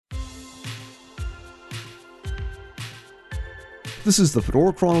This is the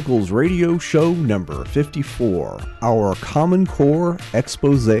Fedora Chronicles radio show number 54, our Common Core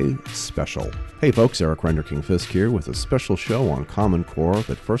Expose Special. Hey folks, Eric Renderking Fisk here with a special show on Common Core,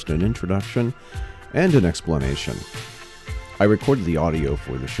 but first an introduction and an explanation. I recorded the audio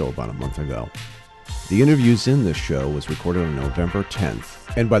for the show about a month ago. The interviews in this show was recorded on November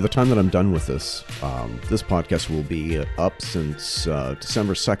 10th, and by the time that I'm done with this, this podcast will be up since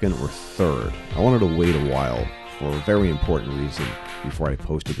December 2nd or 3rd. I wanted to wait a while for a very important reason before I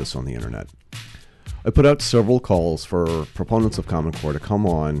posted this on the internet. I put out several calls for proponents of Common Core to come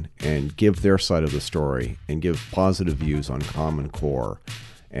on and give their side of the story and give positive views on Common Core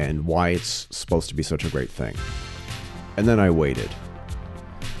and why it's supposed to be such a great thing. And then I waited.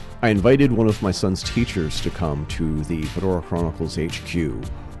 I invited one of my son's teachers to come to the Fedora Chronicles HQ,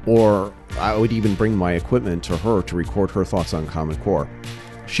 or I would even bring my equipment to her to record her thoughts on Common Core.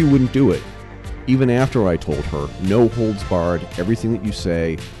 She wouldn't do it. Even after I told her, no holds barred, everything that you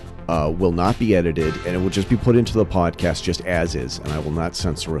say will not be edited, and it will just be put into the podcast just as is, and I will not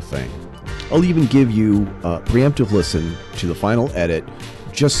censor a thing. I'll even give you a preemptive listen to the final edit,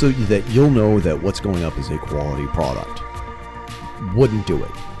 just so that you'll know that what's going up is a quality product. Wouldn't do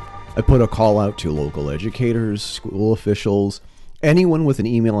it. I put a call out to local educators, school officials, anyone with an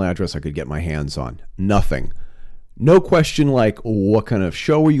email address I could get my hands on. Nothing. No question like, what kind of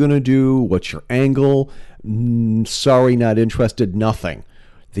show are you going to do? What's your angle? Sorry, not interested. Nothing.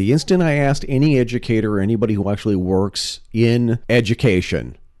 The instant I asked any educator or anybody who actually works in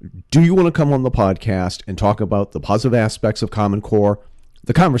education, do you want to come on the podcast and talk about the positive aspects of Common Core?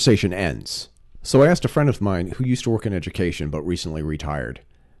 The conversation ends. So I asked a friend of mine who used to work in education but recently retired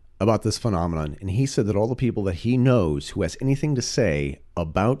about this phenomenon, and he said that all the people that he knows who has anything to say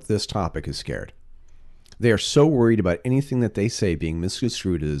about this topic is scared. They are so worried about anything that they say being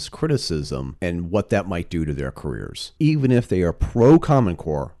misconstrued as criticism and what that might do to their careers. Even if they are pro-Common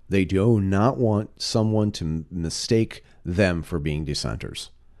Core, they do not want someone to mistake them for being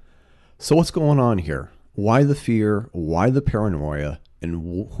dissenters. So what's going on here? Why the fear? Why the paranoia?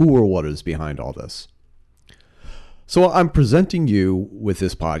 And who or what is behind all this? So I'm presenting you with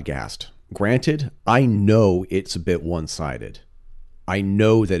this podcast. Granted, I know it's a bit one-sided. I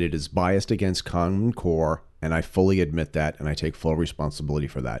know that it is biased against Common Core, and I fully admit that, and I take full responsibility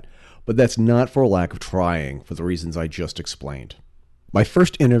for that. But that's not for a lack of trying, for the reasons I just explained. My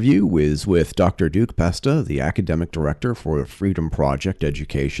first interview is with Dr. Duke Pesta, the Academic Director for FreedomProject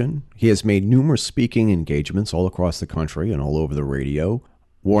Education. He has made numerous speaking engagements all across the country and all over the radio,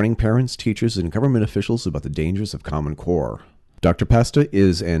 warning parents, teachers, and government officials about the dangers of Common Core. Dr. Pesta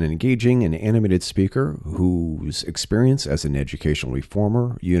is an engaging and animated speaker whose experience as an educational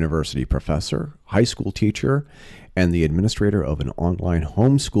reformer, university professor, high school teacher, and the administrator of an online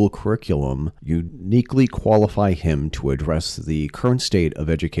homeschool curriculum uniquely qualify him to address the current state of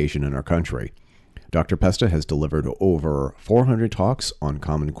education in our country. Dr. Pesta has delivered over 400 talks on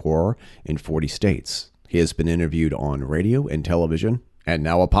Common Core in 40 states. He has been interviewed on radio and television, and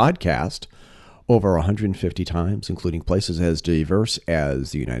now a podcast, over 150 times, including places as diverse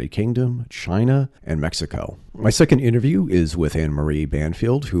as the United Kingdom, China, and Mexico. My second interview is with Ann Marie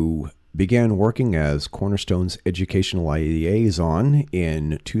Banfield, who began working as Cornerstone's Education Liaison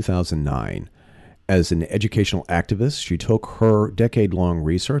in 2009. As an educational activist, she took her decade-long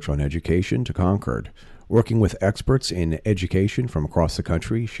research on education to Concord. Working with experts in education from across the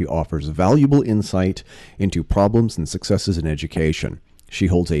country, she offers valuable insight into problems and successes in education. She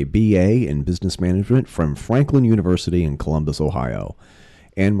holds a BA in Business Management from Franklin University in Columbus, Ohio.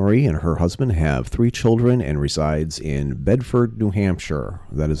 Ann Marie and her husband have 3 children and resides in Bedford, New Hampshire.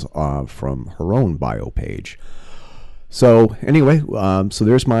 That is from her own bio page. So anyway, so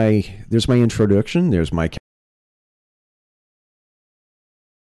there's my introduction. There's my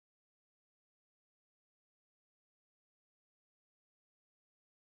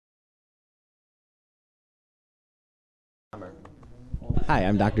Hi,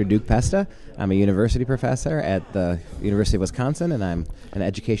 I'm Dr. Duke Pesta. I'm a university professor at the University of Wisconsin, and I'm an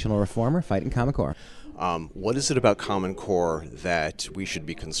educational reformer fighting Common Core. What is it about Common Core that we should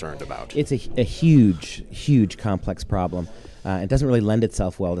be concerned about? It's a huge, complex problem. It doesn't really lend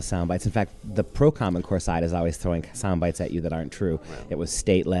itself well to sound bites. In fact, the pro-Common Core side is always throwing sound bites at you that aren't true. Right. It was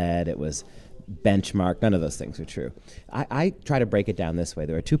state-led, it was benchmark, none of those things are true. I try to break it down this way.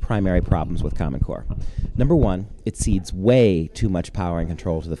 There are 2 primary problems with Common Core. Number 1, it cedes way too much power and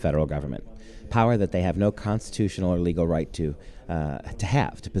control to the federal government, power that they have no constitutional or legal right to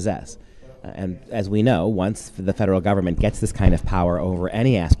possess. And as we know, once the federal government gets this kind of power over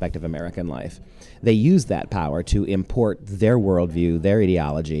any aspect of American life, they use that power to import their worldview, their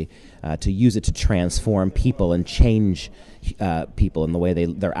ideology, to use it to transform people and change people in the way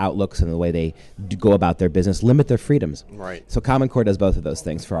their outlooks and the way they go about their business, limit their freedoms. Right. So Common Core does both of those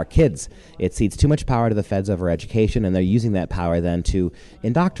things. For our kids, it cedes too much power to the feds over education, and they're using that power then to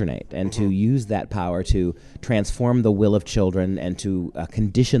indoctrinate and to use that power to transform the will of children and to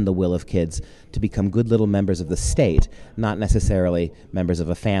condition the will of kids to become good little members of the state, not necessarily members of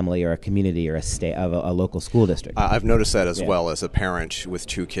a family or a community or a local school district. I've noticed that as well as a parent with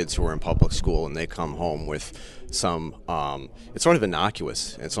two kids who are in public school, and they come home with some, it's sort of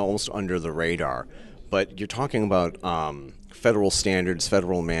innocuous. It's almost under the radar. But you're talking about federal standards,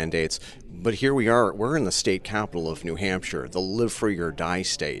 federal mandates. But here we are, we're in the state capital of New Hampshire, the live free or die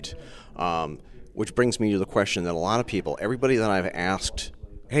state, which brings me to the question that a lot of people, everybody that I've asked,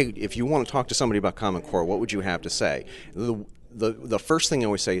 hey, if you want to talk to somebody about Common Core, what would you have to say? The first thing I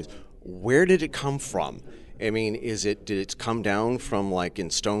always say is, where did it come from? I mean, did it come down from like in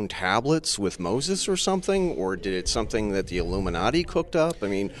stone tablets with Moses or something, or did it something that the Illuminati cooked up? I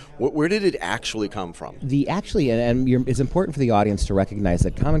mean, where did it actually come from? It's important for the audience to recognize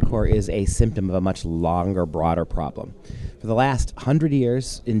that Common Core is a symptom of a much longer, broader problem. For the last 100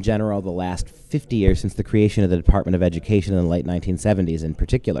 years in general, the last 50 years since the creation of the Department of Education in the late 1970s in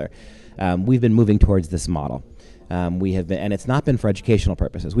particular, we've been moving towards this model. We have been, and it's not been for educational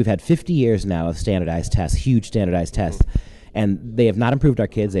purposes. We've had 50 years now of standardized tests, huge standardized tests, and they have not improved our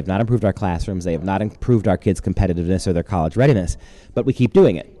kids, they've not improved our classrooms, they have not improved our kids' competitiveness or their college readiness, but we keep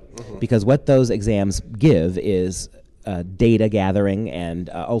doing it because what those exams give is data gathering and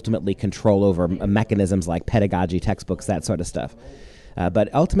ultimately control over mechanisms like pedagogy, textbooks, that sort of stuff.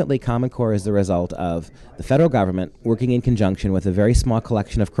 But ultimately, Common Core is the result of the federal government working in conjunction with a very small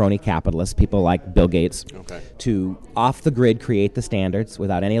collection of crony capitalists, people like Bill Gates, to off the grid create the standards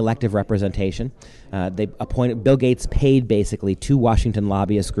without any elective representation. Bill Gates paid basically 2 Washington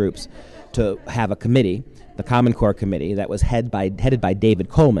lobbyist groups to have a committee, the Common Core Committee, that was headed by David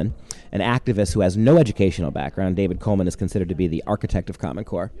Coleman, an activist who has no educational background. David Coleman is considered to be the architect of Common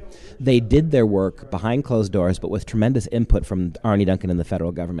Core. They did their work behind closed doors, but with tremendous input from Arne Duncan and the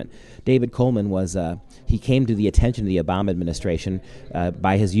federal government. David Coleman he came to the attention of the Obama administration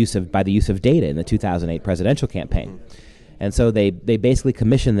by the use of data in the 2008 presidential campaign. And so they basically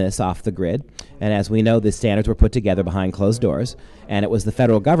commissioned this off the grid. And as we know, the standards were put together behind closed doors. And it was the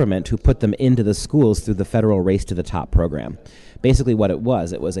federal government who put them into the schools through the federal Race to the Top program. Basically what it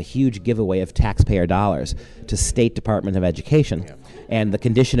was a huge giveaway of taxpayer dollars to State Department of Education. Yeah. And the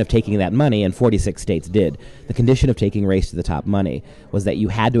condition of taking that money, and 46 states did, the condition of taking Race to the Top money was that you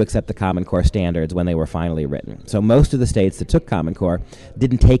had to accept the Common Core standards when they were finally written. So most of the states that took Common Core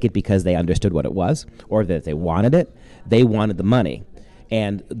didn't take it because they understood what it was or that they wanted it. They wanted the money.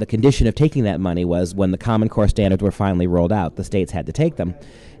 And the condition of taking that money was when the Common Core standards were finally rolled out, the states had to take them.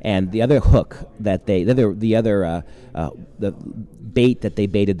 And the other hook that the bait that they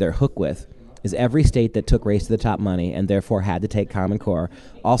baited their hook with is every state that took Race to the Top money and therefore had to take Common Core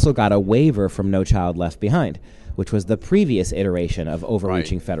also got a waiver from No Child Left Behind, which was the previous iteration of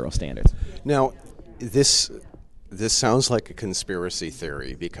overreaching federal standards. Now, this sounds like a conspiracy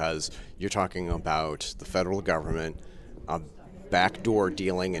theory because you're talking about the federal government, backdoor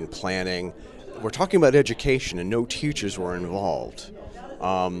dealing and planning. We're talking about education, and no teachers were involved.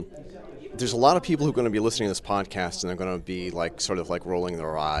 There's a lot of people who are going to be listening to this podcast, and they're going to be sort of rolling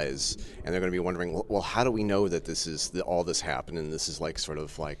their eyes, and they're going to be wondering, well, how do we know that all this happened, and this is sort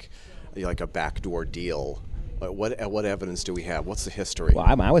of like a backdoor deal? What evidence do we have? What's the history? Well,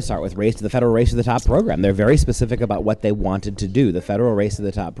 I would start with the federal Race to the Top program. They're very specific about what they wanted to do. The federal Race to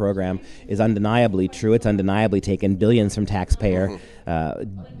the Top program is undeniably true. It's undeniably taken billions from taxpayer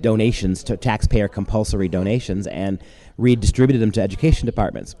donations, to taxpayer compulsory donations, and redistributed them to education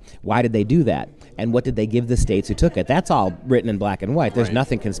departments. Why did they do that? And what did they give the states who took it? That's all written in black and white. There's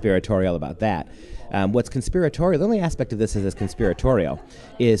nothing conspiratorial about that. What's conspiratorial, the only aspect of this is conspiratorial,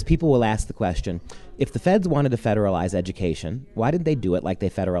 is people will ask the question, if the feds wanted to federalize education, why didn't they do it like they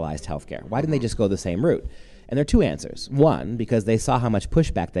federalized healthcare? Why didn't they just go the same route? And there are 2 answers. One, because they saw how much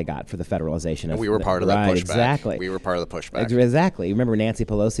pushback they got for the federalization of... And we were part of that pushback. Exactly. We were part of the pushback. Exactly. Remember Nancy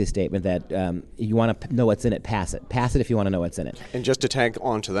Pelosi's statement that you want to know what's in it, pass it. Pass it if you want to know what's in it. And just to tag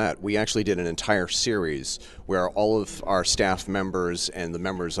on to that, we actually did an entire series where all of our staff members and the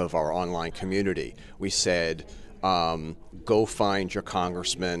members of our online community, we said, go find your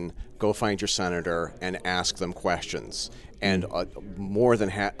congressman, go find your senator, and ask them questions. And more than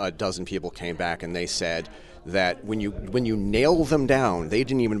a dozen people came back, and they said that when you nail them down, they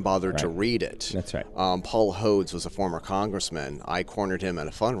didn't even bother to read it. That's right. Paul Hodes was a former congressman. I cornered him at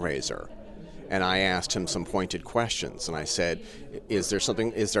a fundraiser. and I asked him some pointed questions, and I said, is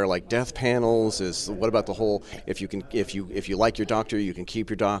there like death panels? What about the whole, if you like your doctor, you can keep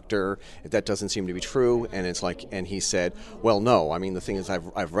your doctor? That doesn't seem to be true. And it's like, and he said, well, no, I mean, the thing is,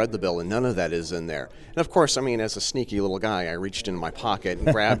 I've read the bill and none of that is in there. And of course, I mean, as a sneaky little guy, I reached into my pocket and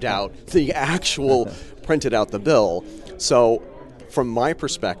grabbed out the actual, printed out the bill. So from my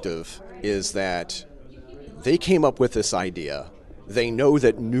perspective is that they came up with this idea. They know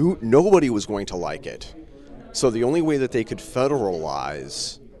that nobody was going to like it. So the only way that they could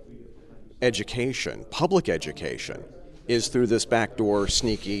federalize education, public education, is through this backdoor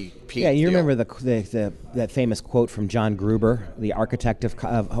sneaky Pete Yeah, you deal. remember that famous quote from John Gruber, the architect of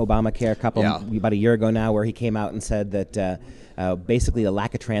Obamacare, about a year ago now, where he came out and said that basically the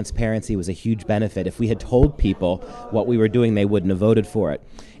lack of transparency was a huge benefit. If we had told people what we were doing, they wouldn't have voted for it.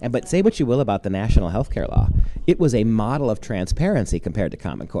 But say what you will about the national health care law, it was a model of transparency compared to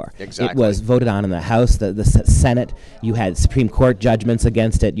Common Core. Exactly. It was voted on in the House, the Senate. You had Supreme Court judgments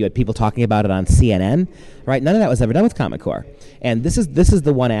against it. You had people talking about it on CNN. Right? None of that was ever done with Common Core. And this is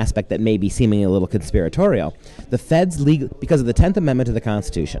the one aspect that may be seeming a little conspiratorial. The feds, because of the 10th Amendment to the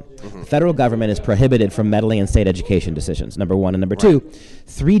Constitution, the federal government is prohibited from meddling in state education decisions, number one. And number two,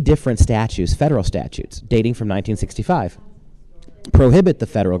 3 different statutes, federal statutes, dating from 1965, prohibit the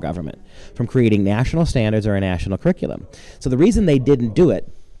federal government from creating national standards or a national curriculum. So the reason they didn't do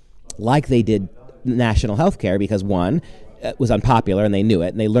it like they did national health care, because one, it was unpopular and they knew it,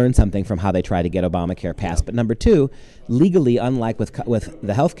 and they learned something from how they tried to get Obamacare passed. But number two, legally, unlike with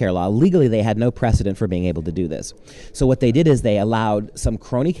the health care law, legally they had no precedent for being able to do this. So what they did is they allowed some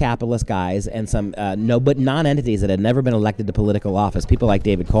crony capitalist guys and some non-entities that had never been elected to political office, people like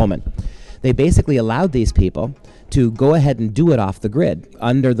David Coleman. They basically allowed these people to go ahead and do it off the grid,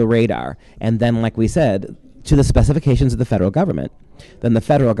 under the radar, and then, like we said, to the specifications of the federal government. Then the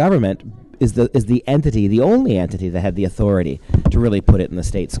federal government is the entity, the only entity that had the authority to really put it in the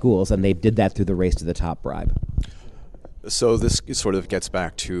state schools, and they did that through the race to the top bribe. So this sort of gets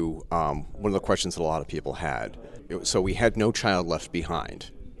back to one of the questions that a lot of people had. So we had No Child Left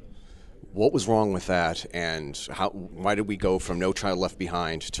Behind. What was wrong with that, and why did we go from No Child Left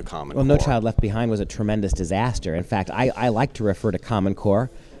Behind to Common Core? Well, No Child Left Behind was a tremendous disaster. In fact, I like to refer to Common Core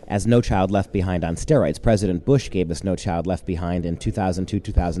as No Child Left Behind on steroids. President Bush gave us No Child Left Behind in 2002,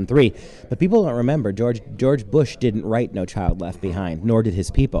 2003. But people don't remember, George Bush didn't write No Child Left Behind, nor did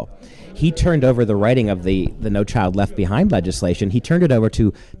his people. He turned over the writing of the No Child Left Behind legislation. He turned it over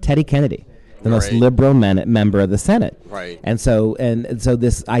to Teddy Kennedy, the most liberal member of the Senate. Right. And so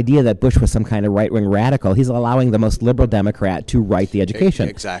this idea that Bush was some kind of right-wing radical, he's allowing the most liberal Democrat to write the education.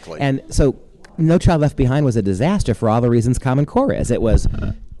 Exactly. And so No Child Left Behind was a disaster for all the reasons Common Core is. It was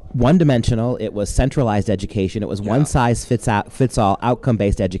one-dimensional, it was centralized education, it was one-size-fits-all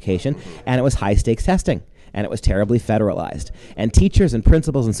outcome-based education, and it was high-stakes testing. And it was terribly federalized. And teachers and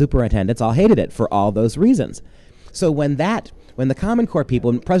principals and superintendents all hated it for all those reasons. So when the Common Core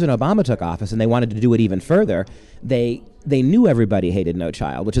people, when President Obama took office and they wanted to do it even further, they knew everybody hated No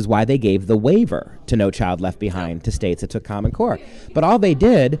Child, which is why they gave the waiver to No Child Left Behind to states that took Common Core. But all they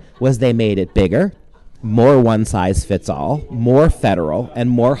did was they made it bigger, more one-size-fits-all, more federal, and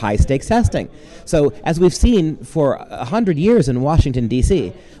more high-stakes testing. So as we've seen for 100 years in Washington,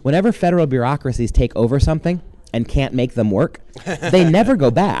 D.C., whenever federal bureaucracies take over something and can't make them work, they never go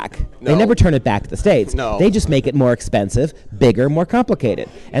back. No. They never turn it back to the states. No. They just make it more expensive, bigger, more complicated.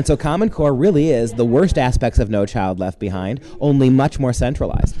 And so Common Core really is the worst aspects of No Child Left Behind, only much more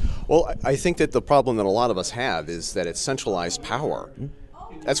centralized. Well, I think that the problem that a lot of us have is that it's centralized power.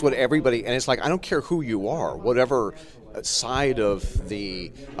 That's what everybody, and it's like, I don't care who you are, whatever side of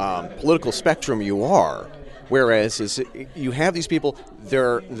the political spectrum you are. Whereas you have these people,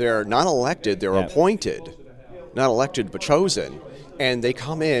 they're not elected, they're appointed, not elected but chosen, and they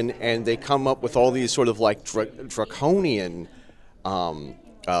come in and they come up with all these sort of like draconian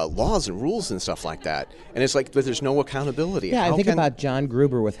laws and rules and stuff like that. And it's like, but there's no accountability. Yeah, I think about John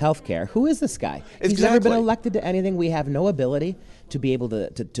Gruber with healthcare. Who is this guy? He's never been elected to anything. We have no ability to be able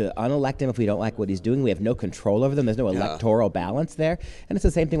to unelect him if we don't like what he's doing. We have no control over them. There's no electoral balance there. And it's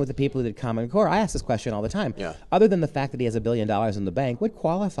the same thing with the people who did Common Core. I ask this question all the time. Yeah. Other than the fact that he has $1 billion in the bank, what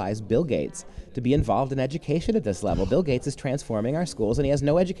qualifies Bill Gates to be involved in education at this level? Bill Gates is transforming our schools, and he has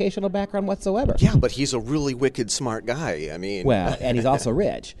no educational background whatsoever. Yeah, but he's a really wicked smart guy. I mean... Well, and he's also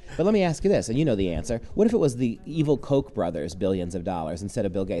rich. But let me ask you this, and you know the answer. What if it was the evil Koch brothers, billions of dollars, instead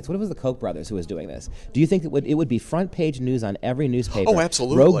of Bill Gates? What if it was the Koch brothers who was doing this? Do you think it would be front-page news on every newspaper. Oh,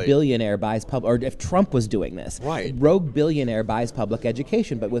 absolutely. Rogue billionaire buys or if Trump was doing this, right? Rogue billionaire buys public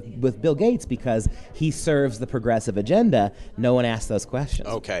education, but with Bill Gates, because he serves the progressive agenda, no one asks those questions.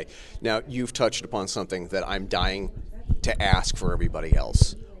 Okay, now you've touched upon something that I'm dying to ask for everybody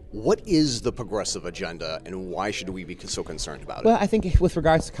else. What is the progressive agenda, and why should we be so concerned about it? Well, I think with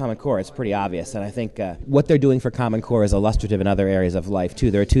regards to Common Core, it's pretty obvious, and I think what they're doing for Common Core is illustrative in other areas of life,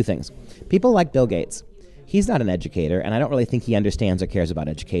 too. There are two things. People like Bill Gates, he's not an educator, and I don't really think he understands or cares about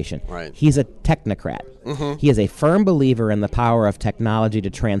education. Right. He's a technocrat. Mm-hmm. He is a firm believer in the power of technology to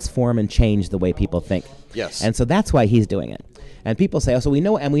transform and change the way people think. Yes. And so that's why he's doing it. And people say, oh, so we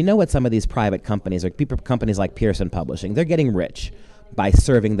know what some of these private companies, or companies like Pearson Publishing, they're getting rich by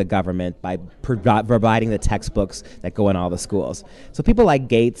serving the government, by providing the textbooks that go in all the schools. So people like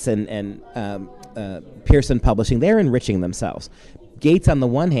Gates and Pearson Publishing, they're enriching themselves. Gates, on the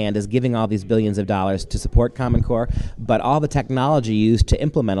one hand, is giving all these billions of dollars to support Common Core, but all the technology used to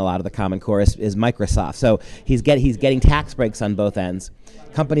implement a lot of the Common Core is Microsoft. So he's getting tax breaks on both ends.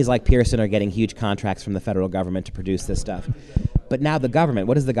 Companies like Pearson are getting huge contracts from the federal government to produce this stuff. But now the government,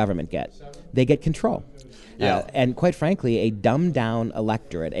 what does the government get? They get control. Yeah. And quite frankly, a dumbed-down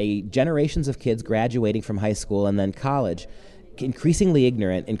electorate, generations of kids graduating from high school and then college, increasingly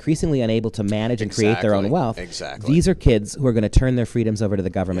ignorant, increasingly unable to manage and create their own wealth. Exactly. These are kids who are going to turn their freedoms over to the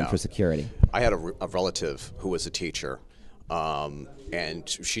government for security. I had a relative who was a teacher, and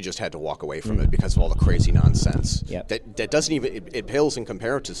she just had to walk away from it because of all the crazy nonsense. Yep. That doesn't even, it pales in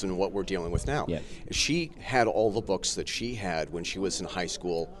comparison to what we're dealing with now. Yep. She had all the books that she had when she was in high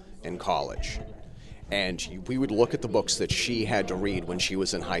school and college. And we would look at the books that she had to read when she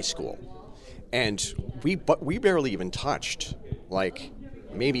was in high school. And we barely even touched, like,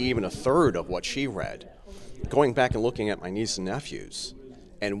 maybe even a third of what she read. Going back and looking at my niece and nephews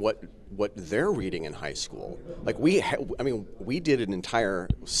and what they're reading in high school. Like, we did an entire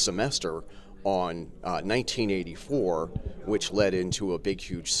semester on 1984, which led into a big,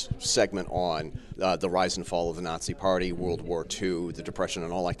 huge segment on the rise and fall of the Nazi Party, World War II, the Depression,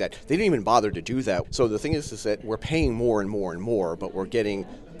 and all like that. They didn't even bother to do that. So the thing is that we're paying more and more and more, but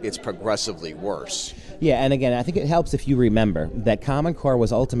it's progressively worse. Yeah, and again, I think it helps if you remember that Common Core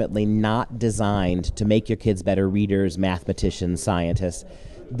was ultimately not designed to make your kids better readers, mathematicians, scientists.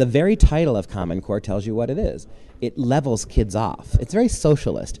 The very title of Common Core tells you what it is. It levels kids off. It's very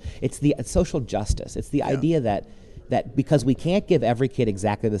socialist. It's social justice. It's the idea that because we can't give every kid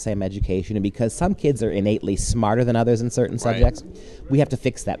exactly the same education, and because some kids are innately smarter than others in certain subjects, we have to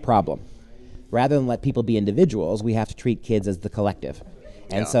fix that problem. Rather than let people be individuals, we have to treat kids as the collective.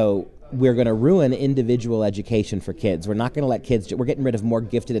 And so we're going to ruin individual education for kids. We're not going to let kids, we're getting rid of more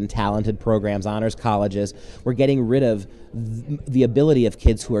gifted and talented programs, honors colleges. We're getting rid of the ability of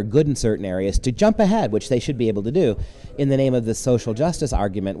kids who are good in certain areas to jump ahead, which they should be able to do, in the name of the social justice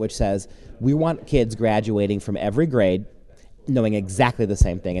argument, which says we want kids graduating from every grade knowing exactly the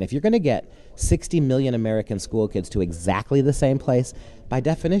same thing. And if you're going to get 60 million American school kids to exactly the same place, by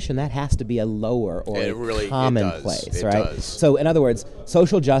definition, that has to be a lower or common place, right? Does. So, in other words,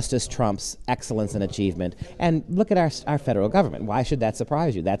 social justice trumps excellence and achievement. And look at our federal government. Why should that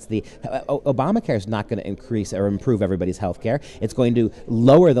surprise you? That's Obamacare is not going to increase or improve everybody's health care. It's going to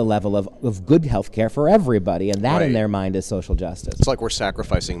lower the level of good health care for everybody, and that in their mind is social justice. It's like we're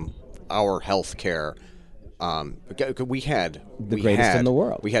sacrificing our health care. We had the greatest in the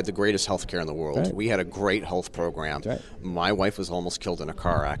world. We had the greatest health care in the world. Right. We had a great health program. Right. My wife was almost killed in a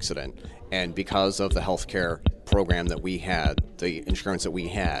car accident, and because of the health care program that we had, the insurance that we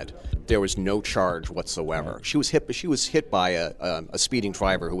had, there was no charge whatsoever. Right. She was hit by a speeding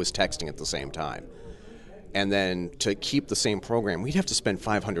driver who was texting at the same time. And then to keep the same program, we'd have to spend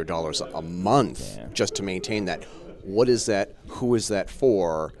 $500 a month just to maintain that. What is that? Who is that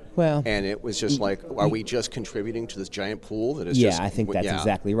for? Well, and it was just like, are we just contributing to this giant pool that is just... Yeah, I think that's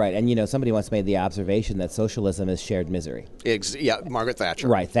exactly right. And, somebody once made the observation that socialism is shared misery. Margaret Thatcher.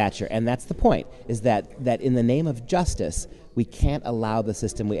 Right, Thatcher. And that's the point, is that in the name of justice, we can't allow the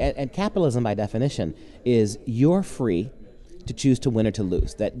system... And capitalism, by definition, is you're free to choose to win or to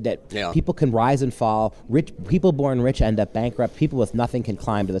lose. That people can rise and fall. People born rich end up bankrupt. People with nothing can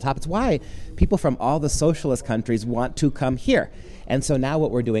climb to the top. It's why people from all the socialist countries want to come here. And so now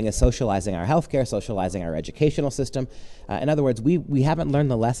what we're doing is socializing our healthcare, socializing our educational system. In other words, we haven't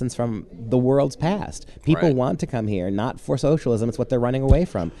learned the lessons from the world's past. People want to come here, not for socialism. It's what they're running away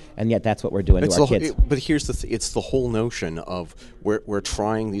from. And yet that's what we're doing to our kids. But here's it's the whole notion of we're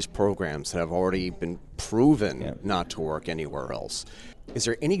trying these programs that have already been proven not to work anywhere else. Is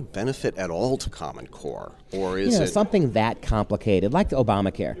there any benefit at all to Common Core? Or is it something that complicated, like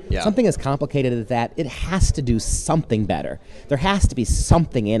Obamacare? Yeah. Something as complicated as that, it has to do something better. There has to be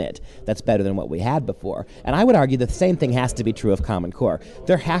something in it that's better than what we had before. And I would argue that the same thing has to be true of Common Core.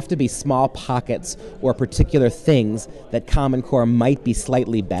 There have to be small pockets or particular things that Common Core might be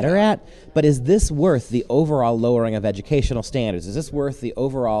slightly better at, but is this worth the overall lowering of educational standards? Is this worth the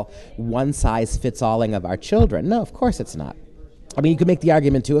overall one-size-fits-alling of our children? No, of course it's not. I mean, you could make the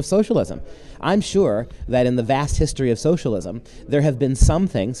argument, too, of socialism. I'm sure that in the vast history of socialism, there have been some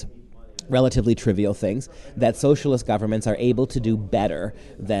things, relatively trivial things, that socialist governments are able to do better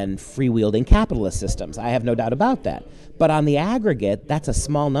than freewheeling capitalist systems. I have no doubt about that. But on the aggregate, that's a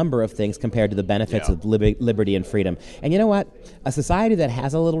small number of things compared to the benefits of liberty and freedom. And you know what? A society that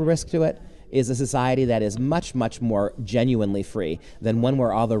has a little risk to it is a society that is much, much more genuinely free than one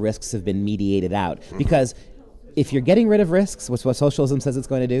where all the risks have been mediated out. Because if you're getting rid of risks, which is what socialism says it's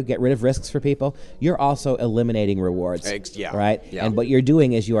going to do, get rid of risks for people, you're also eliminating rewards, right? Yeah. And what you're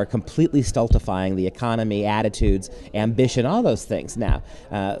doing is you are completely stultifying the economy, attitudes, ambition, all those things. Now,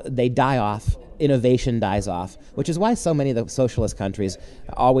 they die off. Innovation dies off, which is why so many of the socialist countries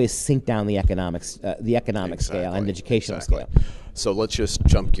always sink down the economic scale and educational scale. So let's just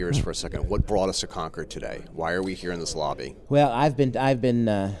jump gears for a second. What brought us to Concord today? Why are we here in this lobby? Well, I've given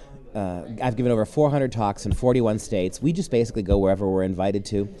over 400 talks in 41 states. We just basically go wherever we're invited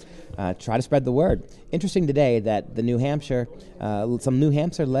to, try to spread the word. Interesting today that some New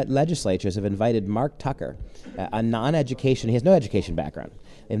Hampshire legislatures have invited Mark Tucker, a non-education, he has no education background,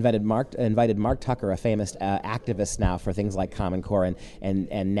 invited Mark Tucker, a famous activist now for things like Common Core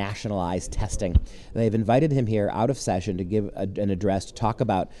and nationalized testing. They've invited him here out of session to give an address to talk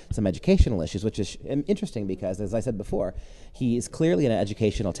about some educational issues, which is interesting because, as I said before, he is clearly an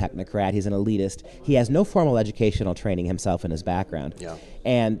educational technocrat. He's an elitist. He has no formal educational training himself in his background. Yeah.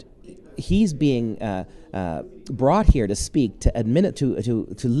 And he's being brought here to speak to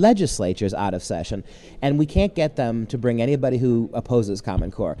legislatures out of session, and we can't get them to bring anybody who opposes Common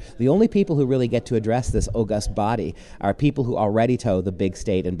Core. The only people who really get to address this august body are people who already toe the big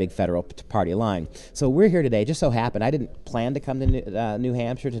state and big federal party line. So we're here today. Just so happened, I didn't plan to come to New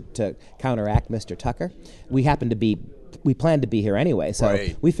Hampshire to counteract Mr. Tucker. We planned to be here anyway, so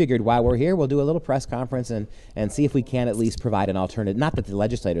we figured while we're here, we'll do a little press conference and see if we can at least provide an alternative, not that the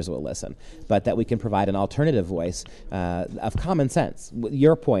legislators will listen, but that we can provide an alternative voice of common sense.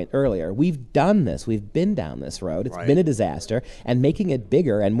 Your point earlier, we've done this, we've been down this road, it's been a disaster, and making it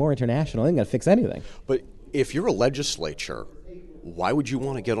bigger and more international isn't going to fix anything. But if you're a legislature, why would you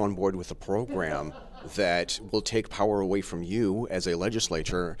want to get on board with a program that will take power away from you as a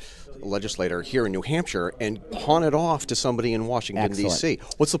legislator here in New Hampshire and pawn it off to somebody in Washington, D.C.?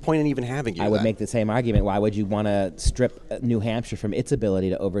 What's the point in even having you? I would make the same argument. Why would you want to strip New Hampshire from its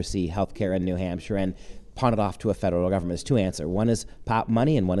ability to oversee health care in New Hampshire and pawn it off to a federal government? There's two answers. One is pop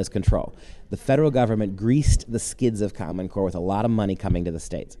money and one is control. The federal government greased the skids of Common Core with a lot of money coming to the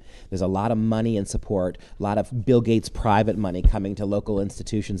states. There's a lot of money and support, a lot of Bill Gates' private money coming to local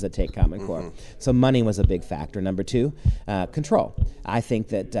institutions that take Common Core. So money was a big factor. Number two, control. I think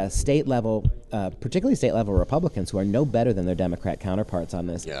that state level, particularly state level Republicans who are no better than their Democrat counterparts on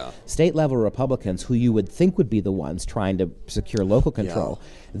this, state level Republicans who you would think would be the ones trying to secure local control,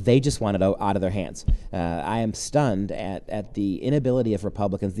 they just want it out of their hands. I am stunned at the inability of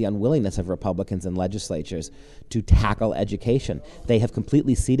Republicans, the unwillingness of Republicans in legislatures to tackle education. They have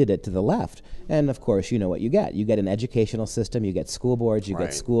completely ceded it to the left. And of course, you know what you get. You get an educational system, you get school boards, you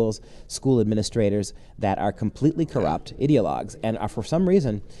get schools, school administrators that are completely corrupt ideologues. And for some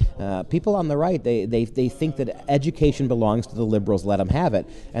reason, people on the right, they think that education belongs to the liberals, let them have it.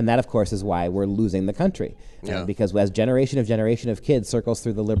 And that, of course, is why we're losing the country. Because as generation of kids circles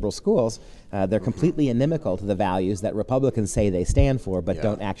through the liberal schools, they're completely inimical to the values that Republicans say they stand for, but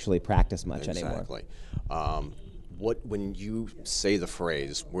don't actually practice much anymore. When you say the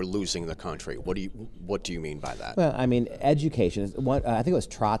phrase "we're losing the country," what do you mean by that? Well, I mean, education. I think it was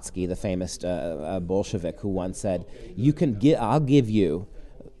Trotsky, the famous Bolshevik, who once said, I'll give you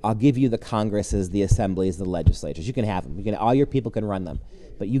the Congresses, the assemblies, the legislatures. You can have them. All your people can run them,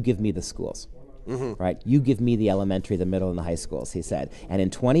 but you give me the schools. Right? You give me the elementary, the middle, and the high schools, he said. And in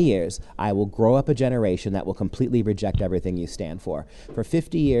 20 years, I will grow up a generation that will completely reject everything you stand for. For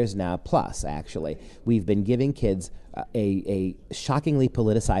 50 years now, plus, actually, we've been giving kids a shockingly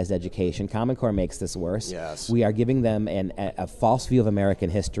politicized education. Common Core makes this worse. Yes. We are giving them a false view of American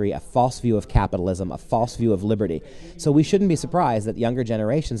history, a false view of capitalism, a false view of liberty. So we shouldn't be surprised that younger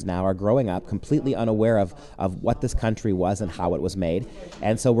generations now are growing up completely unaware of what this country was and how it was made.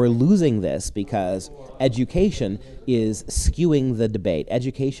 And so we're losing this because education is skewing the debate.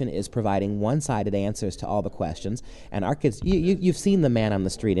 Education is providing one-sided answers to all the questions. And our kids, you've seen the man on the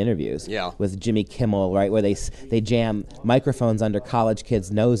street interviews with Jimmy Kimmel, right, where they jam microphones under college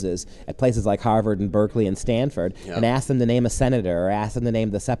kids' noses at places like Harvard and Berkeley and Stanford and ask them to name a senator or ask them to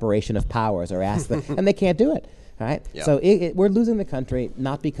name the separation of powers or ask them, and they can't do it. Right? Yeah. So we're losing the country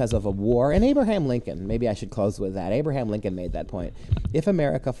not because of a war. And Abraham Lincoln, maybe I should close with that. Abraham Lincoln made that point. If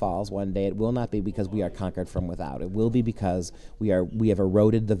America falls one day, it will not be because we are conquered from without. It will be because we have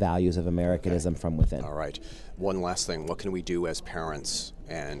eroded the values of Americanism from within. All right. One last thing. What can we do as parents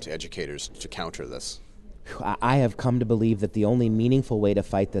and educators to counter this? I have come to believe that the only meaningful way to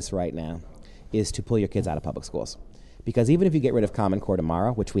fight this right now is to pull your kids out of public schools. Because even if you get rid of Common Core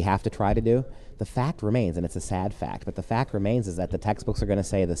tomorrow, which we have to try to do, the fact remains, and it's a sad fact, but the fact remains is that the textbooks are going to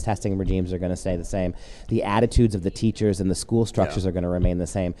say, the testing regimes are going to stay the same, the attitudes of the teachers and the school structures are going to remain the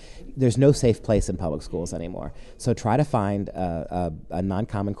same. There's no safe place in public schools anymore. So try to find a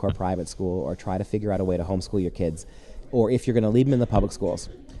non-Common Core private school, or try to figure out a way to homeschool your kids. Or if you're going to leave them in the public schools,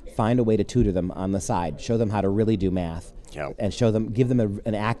 find a way to tutor them on the side, show them how to really do math, and give them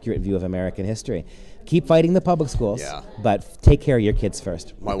an accurate view of American history. Keep fighting the public schools, but take care of your kids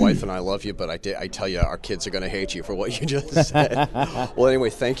first. My wife and I love you, but I tell you, our kids are going to hate you for what you just said. Well, anyway,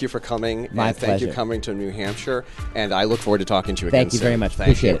 thank you for coming. My pleasure. Thank you for coming to New Hampshire, and I look forward to talking to you again soon. Thank you very much.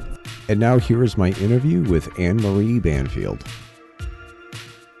 Appreciate it. And now here is my interview with Ann Marie Banfield.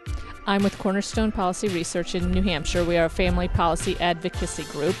 I'm with Cornerstone Policy Research in New Hampshire. We are a family policy advocacy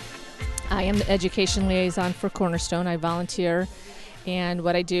group. I am the Education Liaison for Cornerstone. I volunteer, and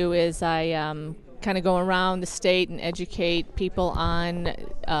what I do is I kind of go around the state and educate people on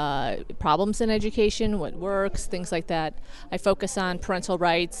problems in education, what works, things like that. I focus on parental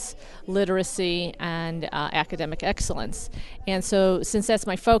rights, literacy, and academic excellence. And so since that's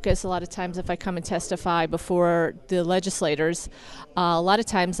my focus, a lot of times if I come and testify before the legislators, a lot of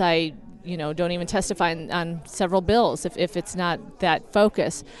times I don't even testify on several bills if it's not that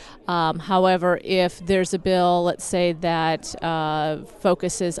focus. However, if there's a bill, let's say, that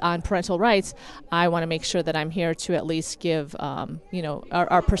focuses on parental rights, I want to make sure that I'm here to at least give,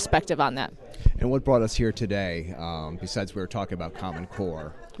 our perspective on that. And what brought us here today, besides we were talking about Common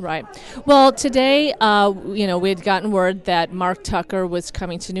Core? Right. Well, today, we had gotten word that Mark Tucker was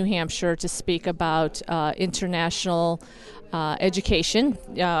coming to New Hampshire to speak about international education,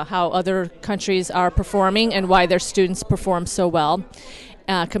 how other countries are performing and why their students perform so well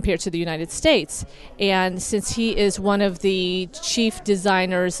compared to the United States. And since he is one of the chief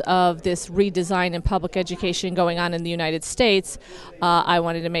designers of this redesign in public education going on in the United States, I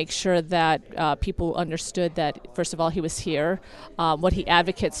wanted to make sure that people understood that, first of all, he was here, what he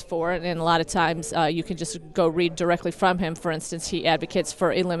advocates for, and a lot of times you can just go read directly from him. For instance, he advocates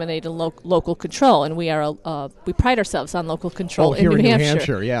for eliminating local control, and we pride ourselves on local control in New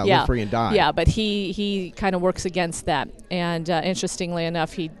Hampshire. Live free and die. Yeah, but he kind of works against that, and interestingly enough,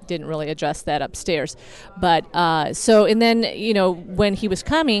 he didn't really address that upstairs. But and then when he was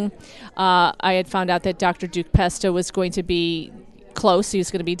coming, I had found out that Dr. Duke Pesta was going to be close. He was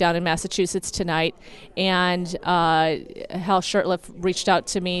going to be down in Massachusetts tonight, and Hal Shurtleff reached out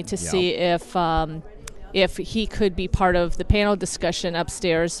to me to see if he could be part of the panel discussion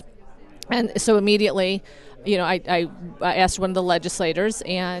upstairs. And so immediately, I asked one of the legislators,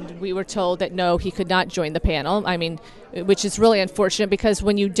 and we were told that no, he could not join the panel. I mean, which is really unfortunate, because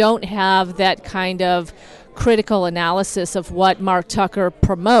when you don't have that kind of critical analysis of what Mark Tucker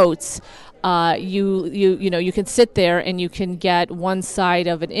promotes, you can sit there and you can get one side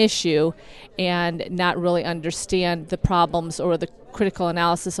of an issue and not really understand the problems or the critical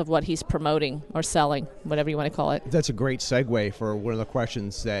analysis of what he's promoting or selling, whatever you want to call it. That's a great segue for one of the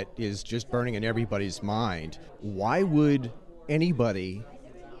questions that is just burning in everybody's mind. Why would anybody,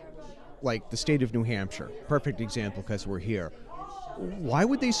 like the state of New Hampshire, perfect example because we're here, why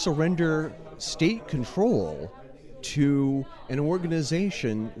would they surrender state control to an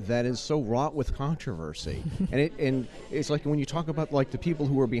organization that is so wrought with controversy? And it's like when you talk about like the people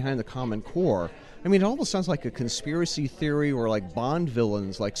who are behind the Common Core, I mean, it almost sounds like a conspiracy theory, or like Bond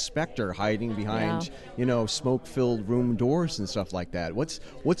villains like Spectre hiding behind, smoke-filled room doors and stuff like that.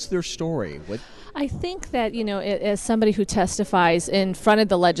 What's their story? I think that, as somebody who testifies in front of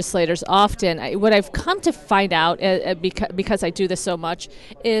the legislators often, what I've come to find out, because I do this so much,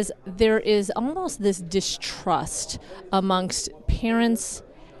 is there is almost this distrust amongst parents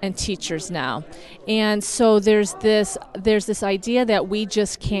and teachers now. And so there's this idea that we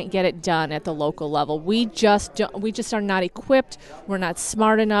just can't get it done at the local level. We just are not equipped. We're not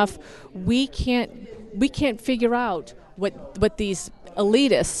smart enough. We can't figure out what these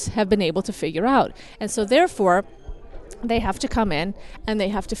elitists have been able to figure out. And so therefore they have to come in and they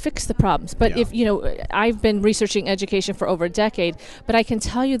have to fix the problems. But if I've been researching education for over a decade, but I can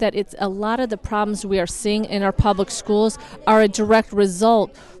tell you that it's a lot of the problems we are seeing in our public schools are a direct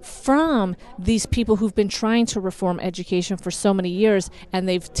result from these people who've been trying to reform education for so many years, and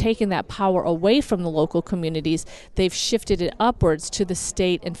they've taken that power away from the local communities. They've shifted it upwards to the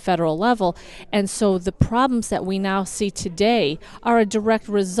state and federal level. And so the problems that we now see today are a direct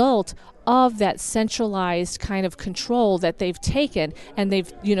result of that centralized kind of control that they've taken, and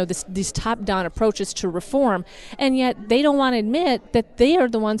they've, these top-down approaches to reform, and yet they don't want to admit that they are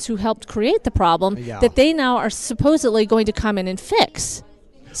the ones who helped create the problem that they now are supposedly going to come in and fix.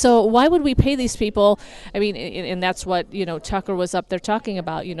 So why would we pay these people? I mean, and that's what, Tucker was up there talking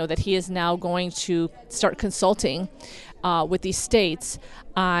about, that he is now going to start consulting with these states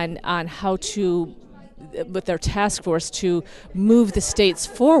on how to, with their task force, to move the states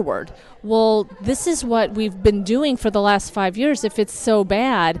forward. Well, this is what we've been doing for the last 5 years. If it's so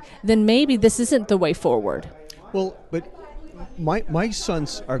bad, then maybe this isn't the way forward. Well, but my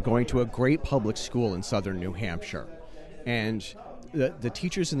sons are going to a great public school in southern New Hampshire, and the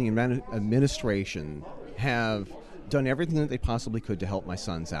teachers and the administration have done everything that they possibly could to help my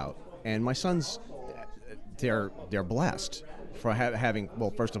sons out. And my sons, they're blessed for having, well,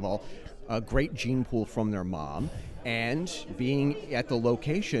 first of all, a great gene pool from their mom, and being at the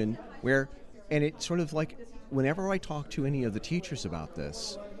location where, and it's sort of like, whenever I talk to any of the teachers about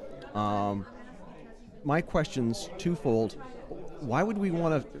this, my question's twofold. Why would we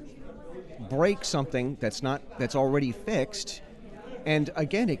want to break something that's already fixed? And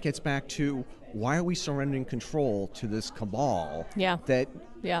again, it gets back to, why are we surrendering control to this cabal? That,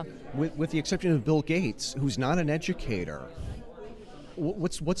 with the exception of Bill Gates, who's not an educator,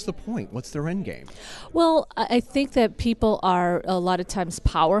 what's the point? What's their end game? Well, I think that people are a lot of times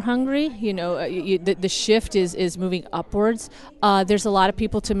power hungry. The shift is moving upwards. There's a lot of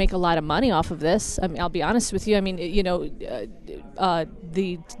people to make a lot of money off of this. I mean, I'll be honest with you. I mean,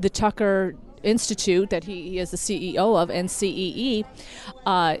 the Tucker Institute that he is the CEO of, NCEE,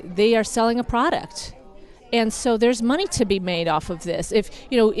 they are selling a product. And so there's money to be made off of this. If,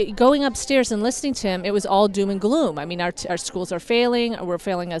 going upstairs and listening to him, it was all doom and gloom. I mean, our schools are failing. We're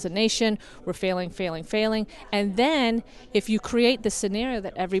failing as a nation. We're failing. And then if you create the scenario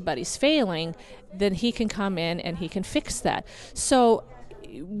that everybody's failing, then he can come in and he can fix that. So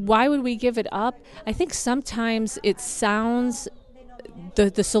why would we give it up? I think sometimes it sounds...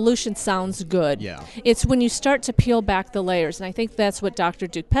 The solution sounds good. Yeah. It's when you start to peel back the layers, and I think that's what Dr.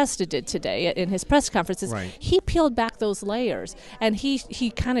 Duke Pesta did today in his press conferences. Right. He peeled back those layers, and he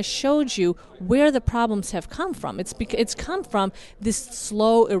kind of showed you where the problems have come from. It's come from this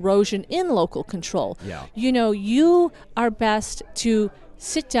slow erosion in local control. Yeah. You are best to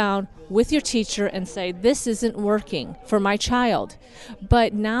sit down with your teacher and say, this isn't working for my child.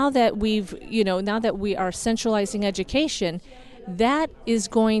 But now that we are centralizing education, that is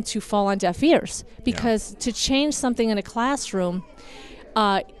going to fall on deaf ears, because to change something in a classroom,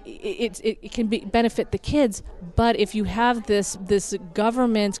 it can benefit the kids. But if you have this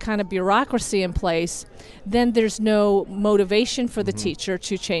government kind of bureaucracy in place, then there's no motivation for the teacher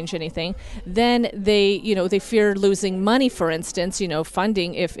to change anything. Then they fear losing money, for instance,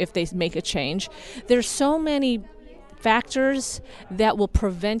 funding if they make a change. There's so many factors that will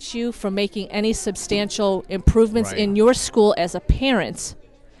prevent you from making any substantial improvements in your school as a parent,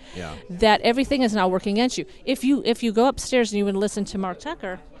 that everything is now working against you. If you go upstairs and you would listen to Mark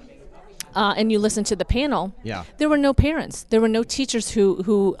Tucker, and you listen to the panel, there were no parents. There were no teachers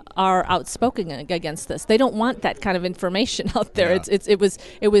who are outspoken against this. They don't want that kind of information out there.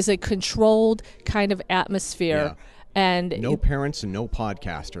 It was a controlled kind of atmosphere. And no parents and no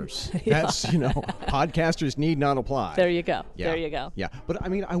podcasters. That's, podcasters need not apply. There you go. There you go. Yeah. But I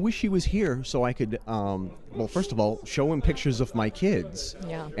mean, I wish he was here so I could, well, first of all, show him pictures of my kids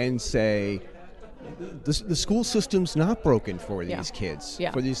and say, the school system's not broken for Yeah. these kids,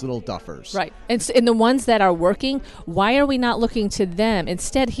 Yeah. for these little duffers. Right. And the ones that are working, why are we not looking to them?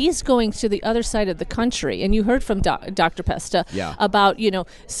 Instead, he's going to the other side of the country. And you heard from Dr. Pesta Yeah. about,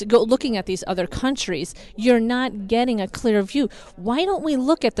 looking at these other countries. You're not getting a clear view. Why don't we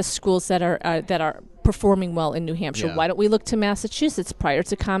look at the schools that are performing well in New Hampshire? Yeah. Why don't we look to Massachusetts? Prior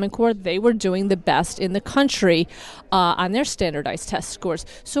to Common Core, they were doing the best in the country on their standardized test scores.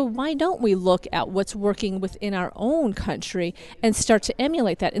 So why don't we look at what's working within our own country and start to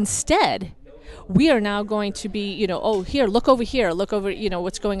emulate that? Instead, we are now going to be, here, look over here, look over,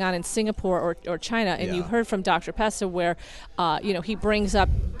 what's going on in Singapore or China. And Yeah. you heard from Dr. Pesta where, he brings up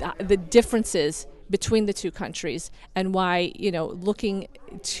the differences between the two countries and why, looking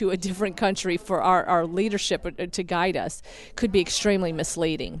to a different country for our leadership to guide us could be extremely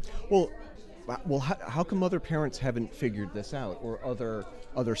misleading. Well, how come other parents haven't figured this out, or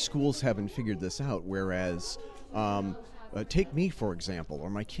other schools haven't figured this out? Whereas, take me for example, or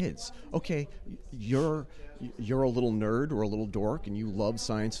my kids. Okay, you're a little nerd or a little dork, and you love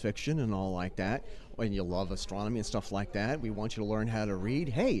science fiction and all like that, and you love astronomy and stuff like that. We want you to learn how to read.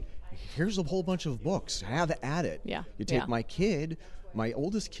 Hey, here's a whole bunch of books. Have at it. Yeah. You take Yeah. my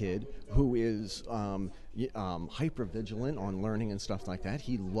oldest kid, who is hyper vigilant on learning and stuff like that.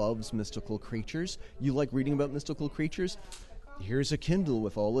 He loves mystical creatures. You like reading about mystical creatures? Here's a Kindle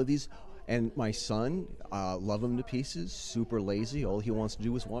with all of these. And my son, love him to pieces, super lazy. All he wants to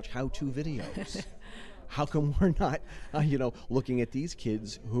do is watch how-to videos. How come we're not, looking at these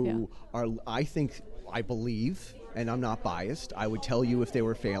kids who are, I believe, and I'm not biased, I would tell you if they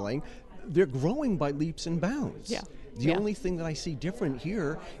were failing, they're growing by leaps and bounds. Yeah. The only thing that I see different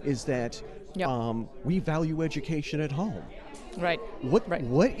here is that we value education at home. Right.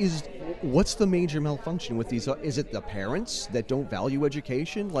 What's the major malfunction with these? Is it the parents that don't value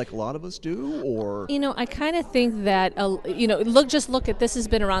education like a lot of us do, or? I kind of think that look at this has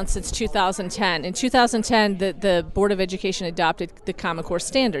been around since 2010. In 2010, the Board of Education adopted the Common Core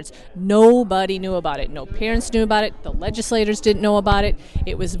standards. Nobody knew about it. No parents knew about it. The legislators didn't know about it.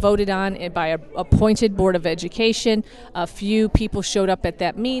 It was voted on by a appointed Board of Education. A few people showed up at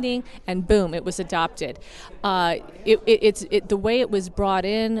that meeting, and boom, it was adopted. The way it was brought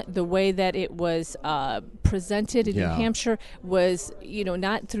in, the way that it was presented in New Hampshire was,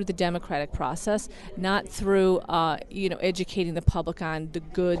 not through the democratic process, not through, educating the public on the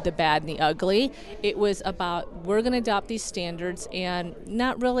good, the bad, and the ugly. It was about, we're going to adopt these standards and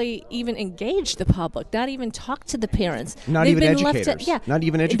not really even engage the public, not even talk to the parents. Not even educators. Not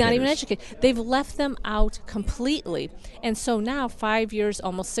even educators. They've left them out completely. And so now, 5 years,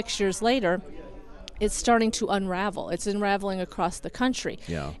 almost 6 years later, it's starting to unravel. It's unraveling across the country.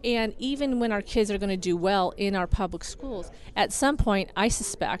 Yeah. And even when our kids are going to do well in our public schools, at some point, I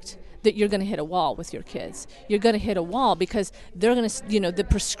suspect that you're going to hit a wall with your kids. You're going to hit a wall because they're going to, the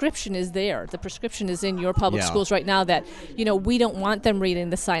prescription is there. The prescription is in your public schools right now that, we don't want them reading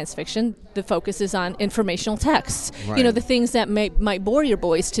the science fiction. The focus is on informational texts. Right. The things that might bore your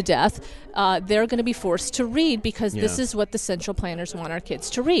boys to death, they're going to be forced to read because this is what the central planners want our kids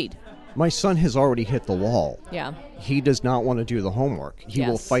to read. My son has already hit the wall. Yeah. He does not want to do the homework. He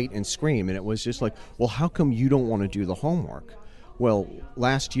will fight and scream. And it was just like, well, how come you don't want to do the homework? Well,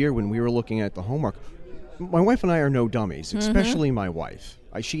 last year when we were looking at the homework, my wife and I are no dummies, especially my wife.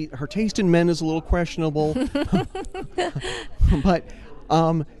 Her taste in men is a little questionable. But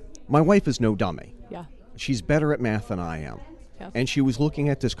my wife is no dummy. Yeah. She's better at math than I am. Yeah. And she was looking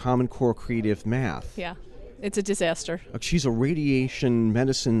at this Common Core creative math. Yeah. It's a disaster. She's a radiation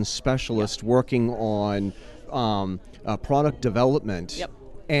medicine specialist working on product development. Yep.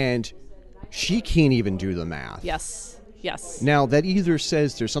 And she can't even do the math. Yes. Now, that either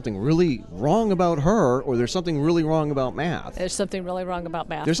says there's something really wrong about her or there's something really wrong about math. There's something really wrong about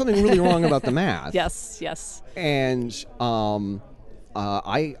math. There's something really wrong about the math. Yes. And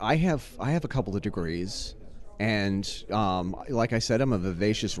I have a couple of degrees. And like I said, I'm a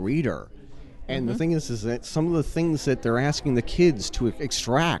vivacious reader. And the thing is that some of the things that they're asking the kids to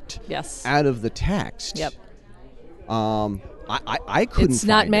extract out of the text, I couldn't. It's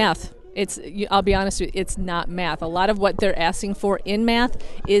not math. I'll be honest with you, it's not math. A lot of what they're asking for in math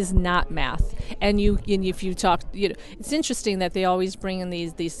is not math. And if you talk, it's interesting that they always bring in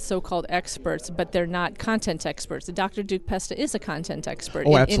these so-called experts, but they're not content experts. Dr. Duke Pesta is a content expert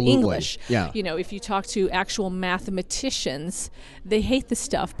in English. Yeah. If you talk to actual mathematicians, they hate the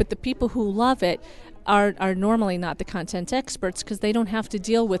stuff, but the people who love it are normally not the content experts because they don't have to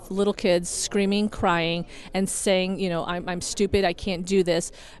deal with little kids screaming, crying, and saying, I'm stupid, I can't do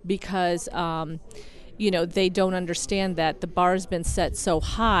this, because, they don't understand that the bar's been set so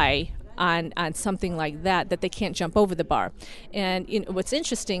high on something like that they can't jump over the bar. And what's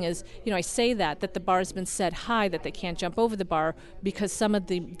interesting is, I say that the bar's been set high, that they can't jump over the bar, because some of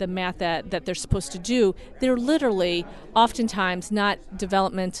the math that they're supposed to do, they're literally oftentimes not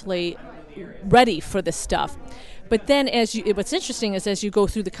developmentally ready for this stuff. But then what's interesting is as you go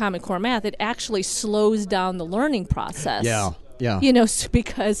through the Common Core math, it actually slows down the learning process. Yeah.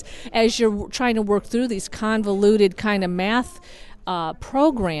 Because as you're trying to work through these convoluted kind of math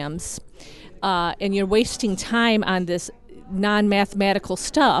programs, and you're wasting time on this non-mathematical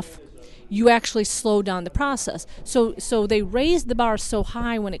stuff, you actually slow down the process. So they raise the bar so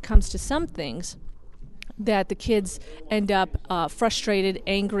high when it comes to some things that the kids end up frustrated,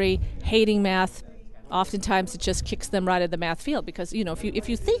 angry, hating math. Oftentimes it just kicks them right at the math field, because if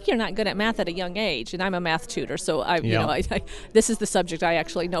you think you're not good at math at a young age, and I'm a math tutor, so I this is the subject I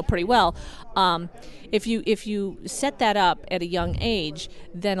actually know pretty well. If you set that up at a young age,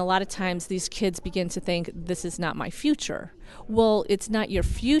 then a lot of times these kids begin to think, this is not my future. Well, it's not your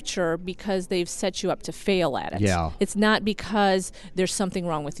future because they've set you up to fail at it. Yeah. It's not because there's something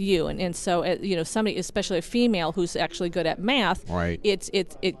wrong with you. And so, somebody, especially a female who's actually good at math, right.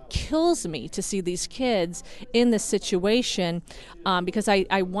 It kills me to see these kids in this situation, because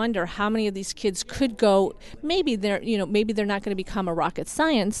I wonder how many of these kids could go, maybe they're not going to become a rocket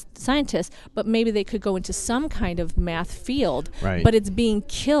scientist, but maybe they could go into some kind of math field, right. but it's being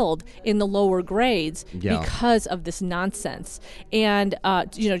killed in the lower grades because of this nonsense. And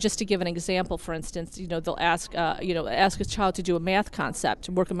just to give an example, for instance, they'll ask a child to do a math concept,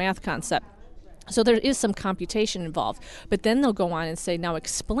 work a math concept. So there is some computation involved, but then they'll go on and say, now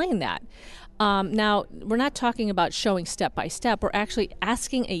explain that. Now, we're not talking about showing step by step. We're actually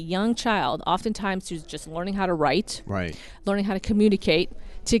asking a young child, oftentimes who's just learning how to write, right. learning how to communicate,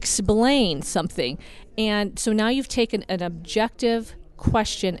 to explain something. And so now you've taken an objective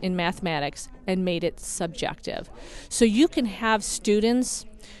question in mathematics and made it subjective. So you can have students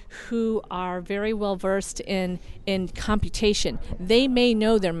who are very well versed in computation. They may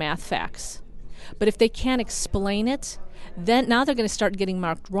know their math facts, but if they can't explain it, then now they're going to start getting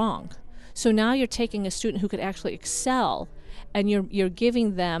marked wrong. So now you're taking a student who could actually excel, and you're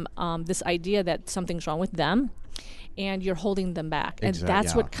giving them this idea that something's wrong with them, and you're holding them back. And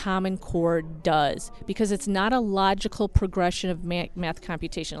that's what Common Core does, because it's not a logical progression of math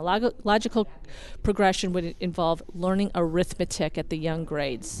computation. A logical progression would involve learning arithmetic at the young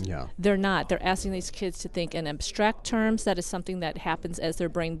grades. Yeah. They're not. They're asking these kids to think in abstract terms. That is something that happens as their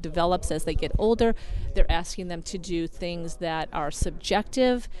brain develops as they get older. They're asking them to do things that are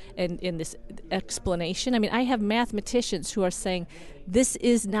subjective and in this explanation. I mean, I have mathematicians who are saying, this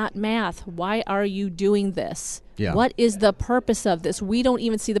is not math. Why are you doing this? Yeah. What is the purpose of this? We don't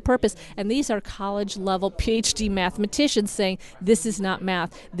even see the purpose. And these are college-level PhD mathematicians saying, this is not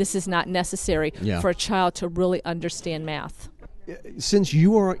math. This is not necessary for a child to really understand math. Since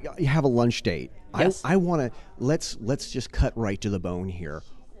you have a lunch date, yes. I want to let's just cut right to the bone here.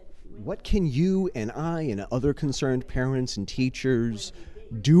 What can you and I and other concerned parents and teachers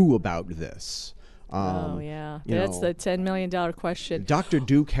do about this? That's the $10 million question. Dr.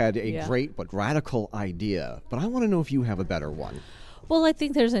 Duke had a great but radical idea, but I want to know if you have a better one. Well, I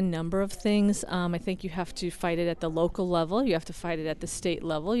think there's a number of things. I think you have to fight it at the local level. You have to fight it at the state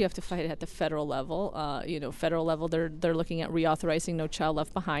level. You have to fight it at the federal level. Federal level, they're looking at reauthorizing No Child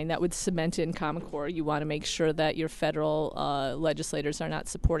Left Behind. That would cement in Common Core. You want to make sure that your federal legislators are not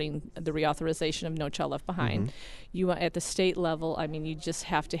supporting the reauthorization of No Child Left Behind. Mm-hmm. You at the state level, I mean, you just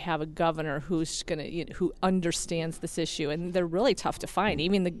have to have a governor who's who understands this issue, and they're really tough to find.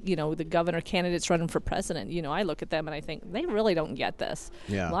 Even the governor candidates running for president. I look at them and I think they really don't get this.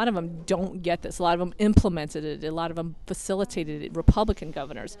 Yeah. A lot of them don't get this. A lot of them implemented it. A lot of them facilitated it. Republican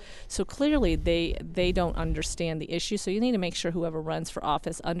governors. So clearly they don't understand the issue. So you need to make sure whoever runs for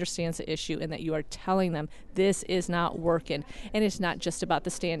office understands the issue and that you are telling them this is not working. And it's not just about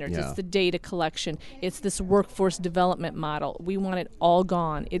the standards. Yeah. It's the data collection. It's this workforce development model. We want it all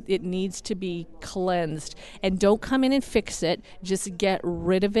gone. It needs to be cleansed. And don't come in and fix it. Just get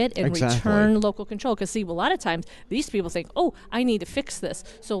rid of it and return local control. Because see, a lot of times these people think, oh, I need to fix this,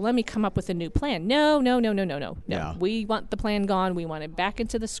 so let me come up with a new plan. No. Yeah. We want the plan gone. We want it back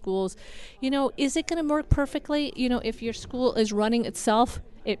into the schools. Is it going to work perfectly? If your school is running itself,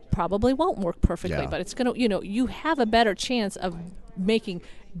 it probably won't work perfectly, but it's going to, you have a better chance of making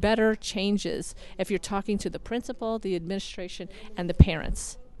better changes if you're talking to the principal, the administration, and the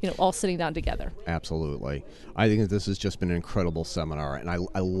parents. all sitting down together. Absolutely. I think that this has just been an incredible seminar, and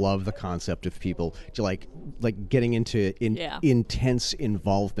I love the concept of people like getting into intense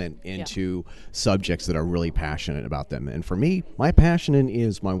involvement into subjects that are really passionate about them. And for me, my passion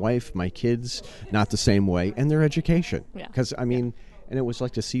is my wife, my kids, not the same way, and their education. Because, and it was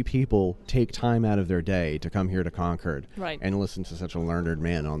like to see people take time out of their day to come here to Concord and listen to such a learned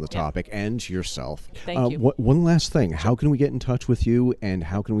man on the topic, and yourself. Thank you. One last thing. How can we get in touch with you, and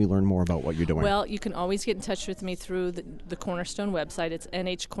how can we learn more about what you're doing? Well, you can always get in touch with me through the Cornerstone website. It's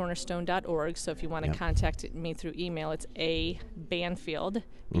nhcornerstone.org. So if you want to contact me through email, it's Banfield,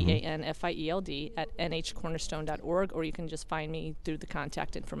 Banfield, at nhcornerstone.org, or you can just find me through the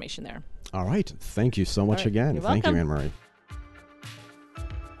contact information there. All right. Thank you so much again. You're Thank you, welcome. Ann Marie.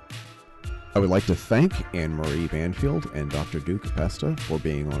 I would like to thank Ann Marie Banfield and Dr. Duke Pesta for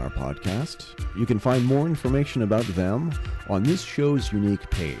being on our podcast. You can find more information about them on this show's unique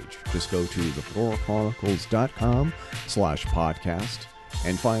page. Just go to thefedorachronicles.com/podcast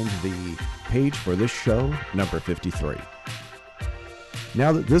and find the page for this show, number 53.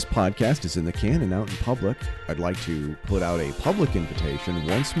 Now that this podcast is in the can and out in public, I'd like to put out a public invitation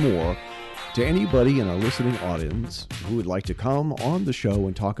once more to anybody in our listening audience who would like to come on the show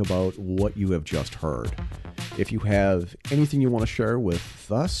and talk about what you have just heard. If you have anything you want to share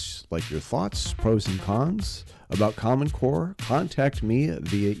with us, like your thoughts, pros and cons about Common Core, contact me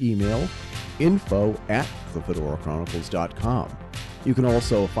via email, info@thefedorachronicles.com. You can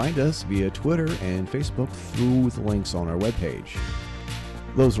also find us via Twitter and Facebook through the links on our webpage.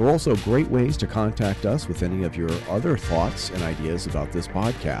 Those are also great ways to contact us with any of your other thoughts and ideas about this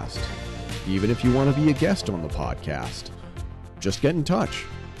podcast. Even if you want to be a guest on the podcast, just get in touch.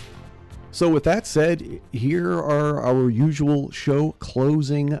 So with that said, here are our usual show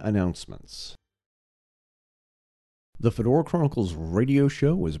closing announcements. The Fedora Chronicles radio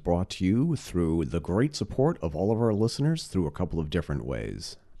show is brought to you through the great support of all of our listeners through a couple of different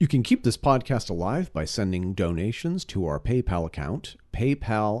ways. You can keep this podcast alive by sending donations to our PayPal account,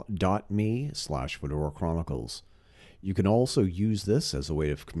 paypal.me/Fedora Chronicles. You can also use this as a way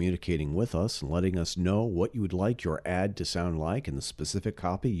of communicating with us and letting us know what you would like your ad to sound like and the specific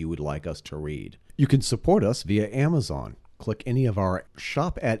copy you would like us to read. You can support us via Amazon. Click any of our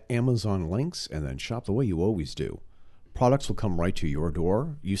Shop at Amazon links and then shop the way you always do. Products will come right to your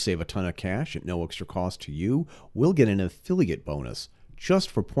door. You save a ton of cash at no extra cost to you. We'll get an affiliate bonus just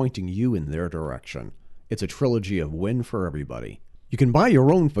for pointing you in their direction. It's a trilogy of win for everybody. You can buy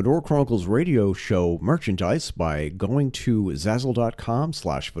your own Fedora Chronicles radio show merchandise by going to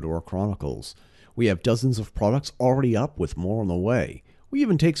Zazzle.com/Fedora Chronicles. We have dozens of products already up with more on the way. We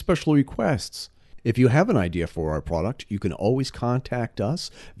even take special requests. If you have an idea for our product, you can always contact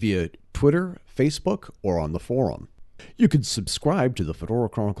us via Twitter, Facebook, or on the forum. You can subscribe to the Fedora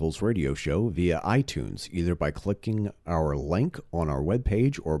Chronicles radio show via iTunes, either by clicking our link on our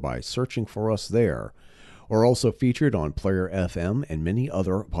webpage or by searching for us there. We're also featured on Player FM and many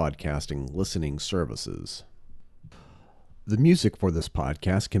other podcasting listening services. The music for this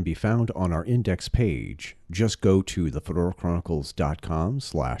podcast can be found on our index page. Just go to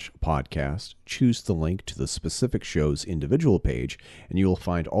thefedorachronicles.com/podcast, choose the link to the specific show's individual page, and you will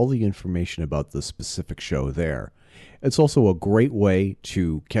find all the information about the specific show there. It's also a great way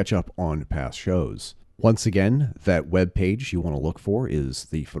to catch up on past shows. Once again, that web page you want to look for is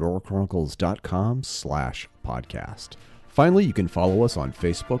thefedorachronicles.com/podcast. Finally, you can follow us on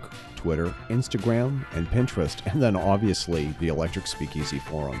Facebook, Twitter, Instagram, and Pinterest, and then obviously the Electric Speakeasy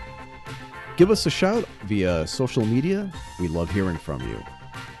Forum. Give us a shout via social media. We love hearing from you.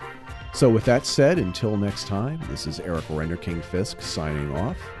 So with that said, until next time, this is Eric Renderking Fisk signing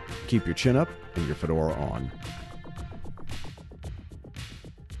off. Keep your chin up and your fedora on.